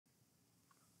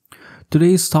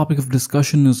Today's topic of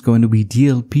discussion is going to be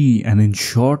DLP, and in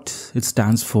short, it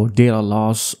stands for data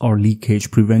loss or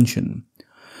leakage prevention.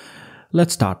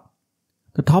 Let's start.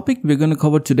 The topic we're going to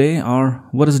cover today are: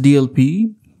 what is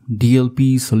DLP?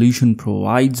 DLP solution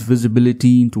provides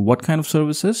visibility into what kind of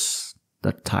services,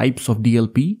 the types of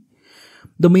DLP,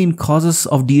 the main causes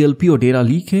of DLP or data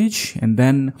leakage, and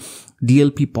then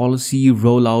DLP policy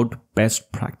rollout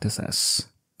best practices.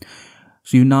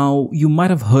 So you might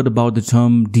have heard about the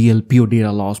term DLP or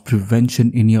data loss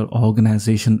prevention in your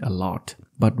organization a lot.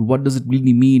 But what does it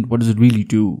really mean? What does it really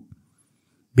do?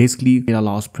 Basically, data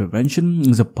loss prevention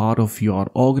is a part of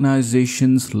your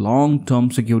organization's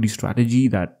long-term security strategy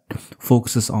that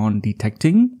focuses on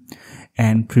detecting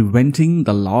and preventing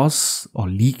the loss or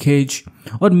leakage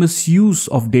or misuse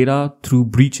of data through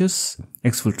breaches,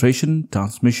 exfiltration,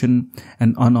 transmission,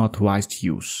 and unauthorized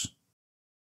use.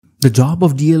 The job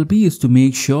of DLP is to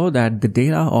make sure that the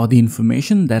data or the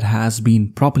information that has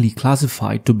been properly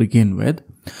classified to begin with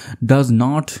does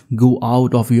not go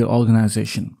out of your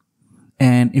organization.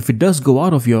 And if it does go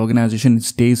out of your organization, it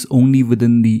stays only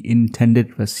within the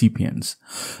intended recipients.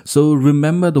 So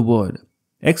remember the word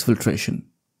exfiltration.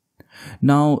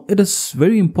 Now, it is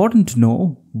very important to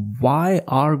know, why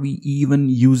are we even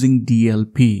using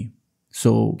DLP?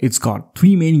 So it's got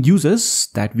three main uses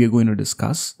that we are going to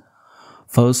discuss.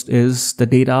 First is the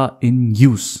data in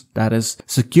use, that is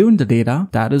securing the data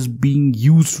that is being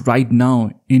used right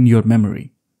now in your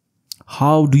memory.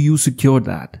 How do you secure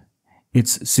that?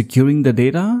 It's securing the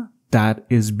data that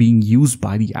is being used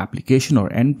by the application or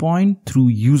endpoint through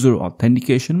user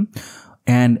authentication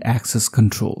and access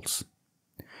controls.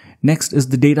 Next is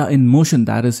the data in motion,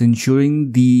 that is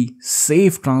ensuring the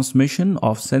safe transmission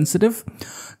of sensitive,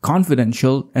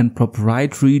 confidential, and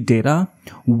proprietary data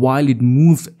while it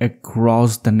moves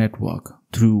across the network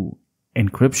through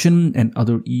encryption and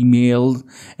other email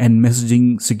and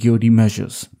messaging security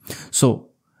measures.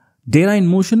 So, data in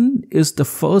motion is the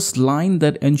first line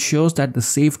that ensures that the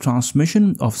safe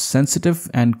transmission of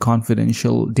sensitive and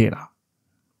confidential data.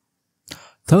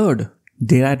 Third,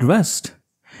 data at rest.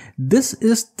 This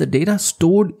is the data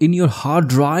stored in your hard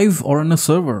drive or on a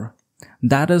server.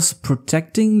 That is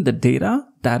protecting the data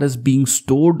that is being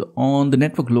stored on the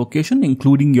network location,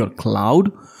 including your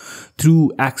cloud,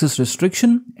 through access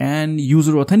restriction and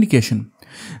user authentication.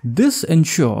 This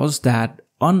ensures that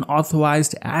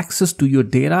unauthorized access to your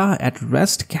data at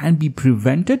rest can be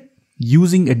prevented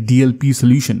using a DLP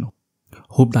solution.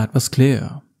 Hope that was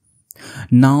clear.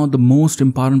 Now, the most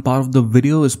important part of the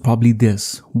video is probably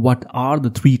this: what are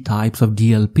the three types of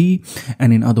DLP,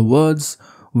 and in other words,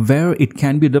 where it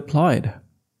can be deployed?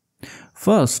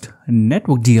 First,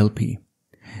 network DLP.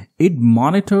 It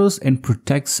monitors and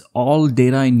protects all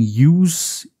data in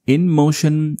use, in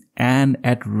motion, and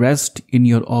at rest in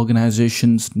your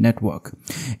organization's network,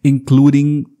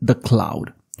 including the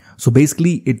cloud. So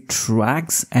basically, it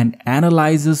tracks and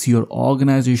analyzes your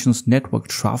organization's network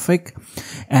traffic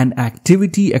and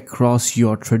activity across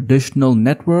your traditional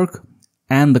network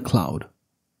and the cloud.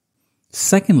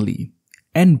 Secondly,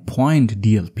 endpoint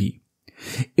DLP.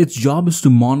 Its job is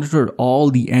to monitor all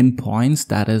the endpoints,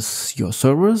 that is your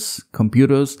servers,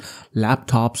 computers,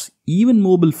 laptops, even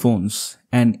mobile phones,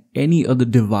 and any other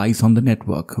device on the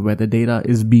network where the data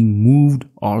is being moved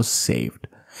or saved.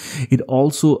 It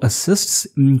also assists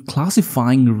in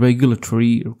classifying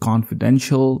regulatory,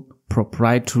 confidential,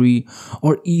 proprietary,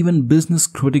 or even business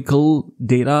critical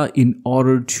data in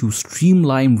order to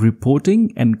streamline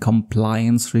reporting and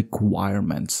compliance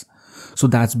requirements. So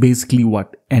that's basically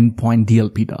what endpoint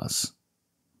DLP does.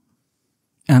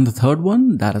 And the third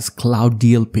one, that is cloud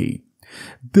DLP.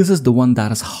 This is the one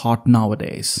that is hot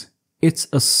nowadays. It's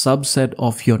a subset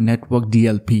of your network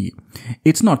DLP.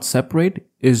 It's not separate,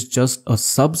 it's just a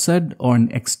subset or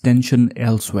an extension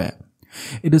elsewhere.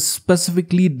 It is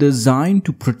specifically designed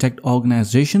to protect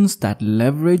organizations that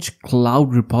leverage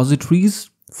cloud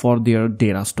repositories for their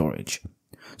data storage.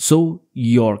 So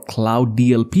your cloud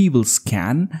DLP will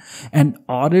scan and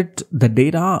audit the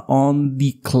data on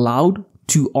the cloud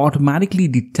to automatically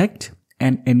detect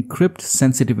and encrypt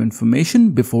sensitive information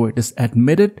before it is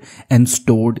admitted and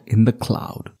stored in the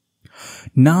cloud.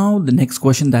 Now, the next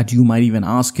question that you might even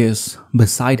ask is,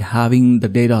 beside having the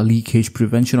data leakage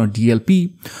prevention or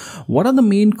DLP, what are the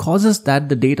main causes that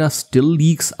the data still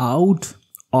leaks out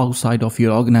outside of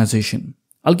your organization?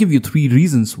 I'll give you three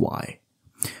reasons why.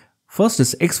 First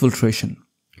is exfiltration.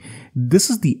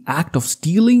 This is the act of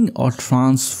stealing or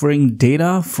transferring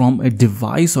data from a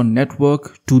device or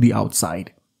network to the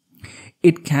outside.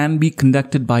 It can be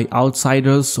conducted by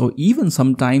outsiders or even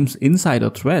sometimes insider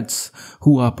threats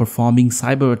who are performing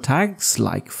cyber attacks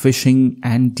like phishing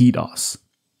and DDoS.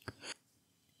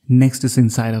 Next is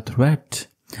insider threat.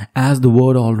 As the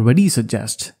word already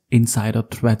suggests, insider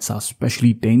threats are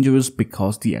especially dangerous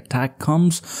because the attack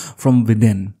comes from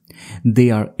within.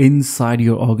 They are inside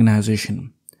your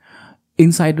organization.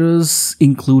 Insiders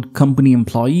include company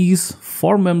employees,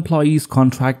 former employees,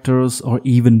 contractors, or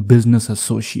even business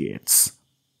associates.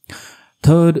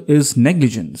 Third is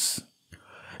negligence.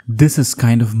 This is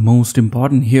kind of most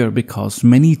important here because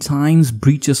many times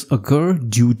breaches occur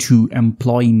due to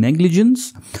employee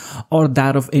negligence or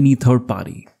that of any third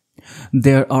party.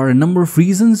 There are a number of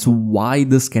reasons why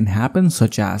this can happen,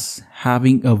 such as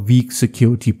having a weak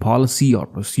security policy or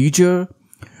procedure,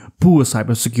 poor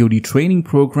cybersecurity training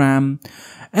program,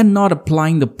 and not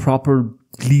applying the proper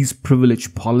least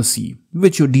privilege policy,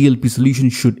 which your DLP solution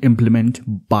should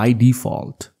implement by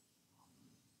default.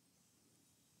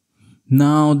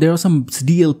 Now, there are some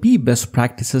DLP best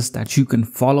practices that you can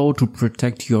follow to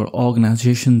protect your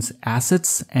organization's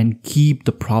assets and keep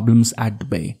the problems at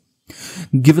bay.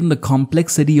 Given the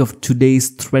complexity of today's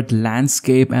threat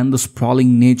landscape and the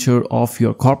sprawling nature of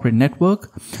your corporate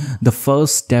network, the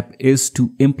first step is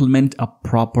to implement a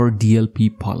proper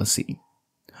DLP policy.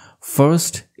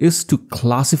 First is to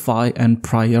classify and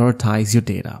prioritize your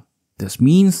data. This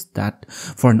means that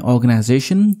for an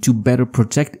organization to better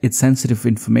protect its sensitive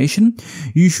information,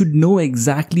 you should know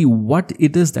exactly what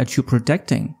it is that you're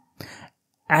protecting.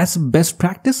 As best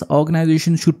practice,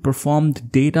 organizations should perform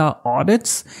data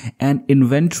audits and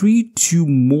inventory to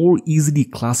more easily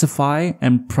classify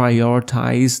and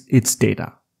prioritize its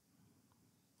data.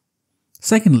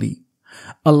 Secondly,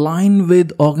 align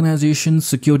with organization's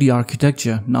security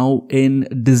architecture. Now, in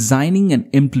designing and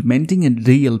implementing a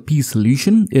DLP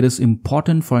solution, it is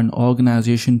important for an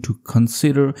organization to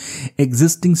consider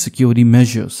existing security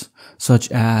measures,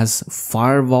 such as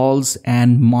firewalls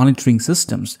and monitoring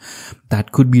systems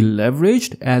that could be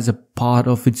leveraged as a part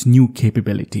of its new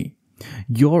capability.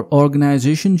 Your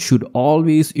organization should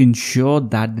always ensure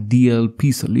that the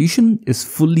DLP solution is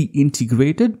fully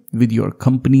integrated with your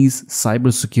company's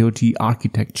cybersecurity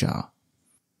architecture.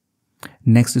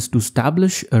 Next is to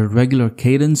establish a regular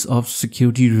cadence of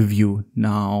security review.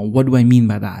 Now, what do I mean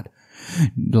by that?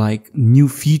 Like new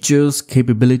features,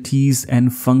 capabilities,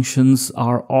 and functions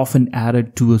are often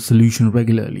added to a solution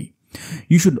regularly.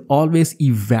 You should always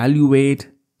evaluate,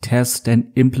 test,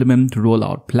 and implement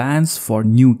rollout plans for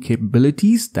new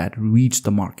capabilities that reach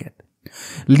the market.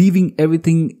 Leaving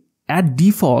everything at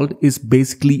default is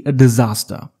basically a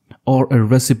disaster or a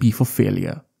recipe for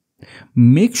failure.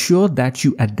 Make sure that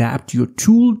you adapt your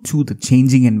tool to the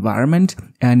changing environment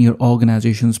and your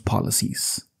organization's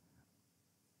policies.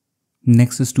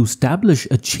 Next is to establish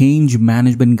a change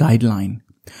management guideline.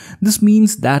 This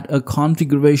means that a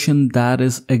configuration that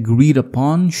is agreed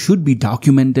upon should be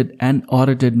documented and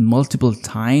audited multiple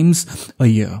times a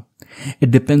year.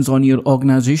 It depends on your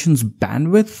organization's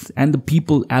bandwidth and the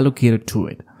people allocated to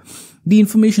it. The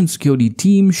information security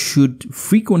team should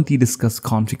frequently discuss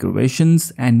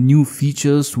configurations and new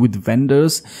features with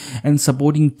vendors and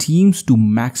supporting teams to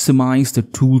maximize the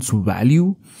tool's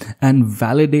value and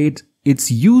validate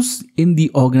its use in the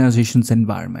organization's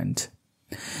environment.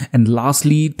 And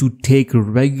lastly, to take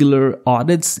regular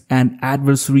audits and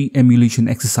adversary emulation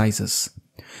exercises.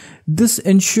 This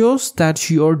ensures that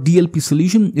your DLP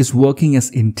solution is working as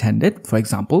intended. For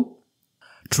example,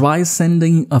 try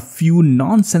sending a few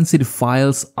non-sensitive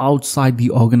files outside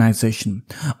the organization,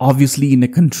 obviously in a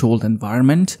controlled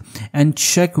environment, and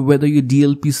check whether your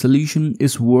DLP solution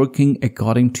is working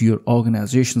according to your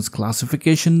organization's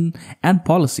classification and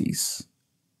policies.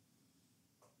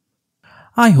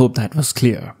 I hope that was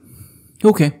clear.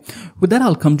 Okay, with that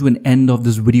I'll come to an end of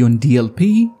this video on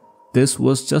DLP. This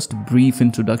was just a brief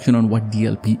introduction on what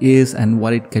DLP is and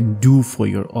what it can do for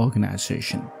your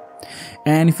organization.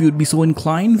 And if you'd be so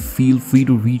inclined, feel free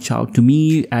to reach out to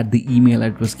me at the email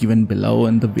address given below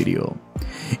in the video.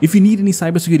 If you need any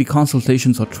cybersecurity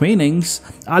consultations or trainings,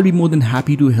 I'll be more than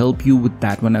happy to help you with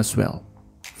that one as well.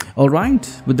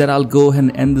 Alright, with that I'll go ahead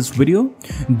and end this video.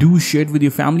 Do share it with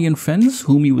your family and friends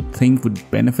whom you would think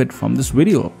would benefit from this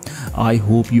video. I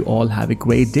hope you all have a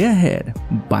great day ahead.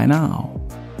 Bye now.